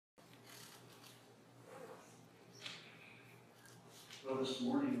this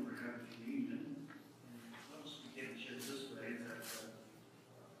morning we're having communion, and I'll just begin to share this way, is that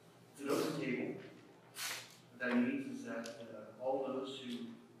it's an open table. What that means is that all those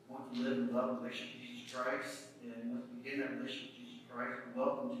who want to live in love and relationship with Jesus Christ and want to begin that relationship with Jesus Christ are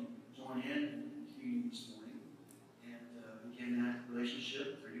welcome to join in communion this morning and begin that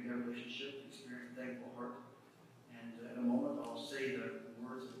relationship, renew that relationship, experience a thankful heart. And in a moment I'll say the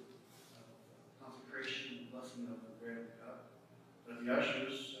words of consecration and blessing of the bread and cup. But the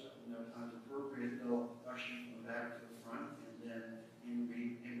ushers, when their time's appropriate, they'll usher you from the back to the front, and then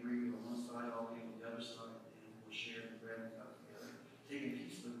Henry on one side, I'll be on the other side, and we'll share the bread and cup together. Taking a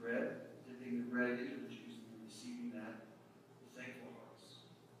piece of the bread, dipping the bread into the juice, and receiving that with thankful hearts,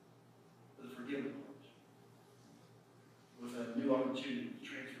 with a forgiving heart, with a new opportunity for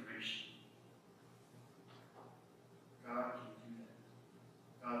transformation. God can do that.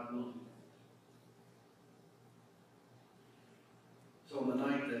 God will do that. So on the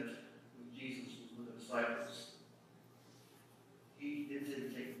night that Jesus was with the disciples, he did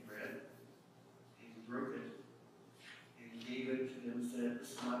take the bread, and he broke it, and he gave it to them and said,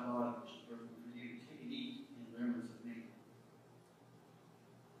 "This is my body, which is broken for you. Take and eat in remembrance of me."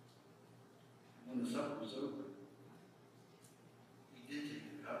 And when the supper was over, he did take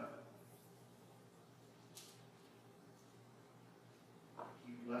the cup.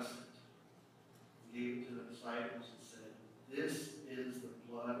 He blessed it, gave it to the disciples, and said, "This is the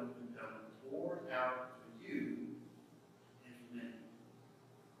blood of the covenant poured out for you and for many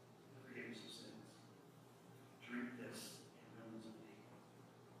for forgiveness of sins. Drink this in remembrance of me."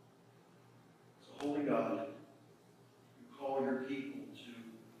 So, holy God, you call your people to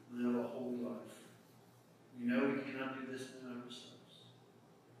live a holy life. We know we cannot do this in and of ourselves.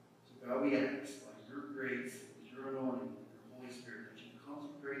 So, God, we ask, by your grace, with your anointing, and your Holy Spirit, that you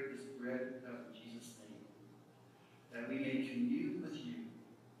consecrate this bread and cup in Jesus' name, that we may commune with you,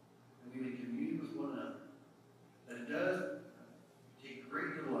 and we may commune with one another. That it does take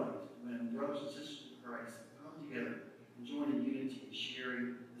great delight when brothers and sisters in Christ come together and join in unity in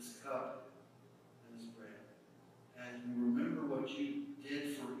sharing this cup and this bread. And we remember what you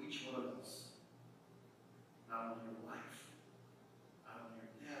did for each one of us. Not only your life, not only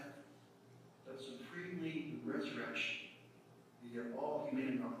your death, but supremely the resurrection. We give all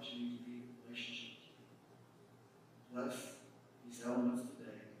humanity an opportunity to be in relationship with you. Bless these elements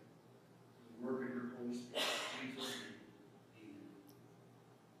today. The work of your Holy Spirit. In Jesus' name. Amen.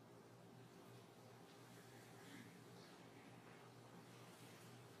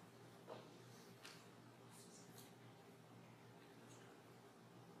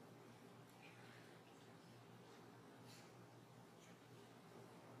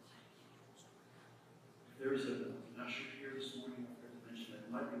 If there's an usher here this morning, I forgot to mention that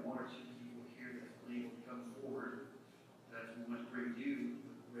there might be one or two people here that are able to come forward, that we want to bring you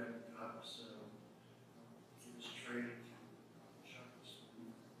the bread and cup. So give us trade to Chuck this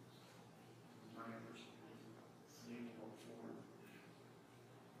morning. My person is able to walk forward.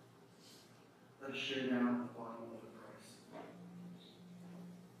 Let us share now the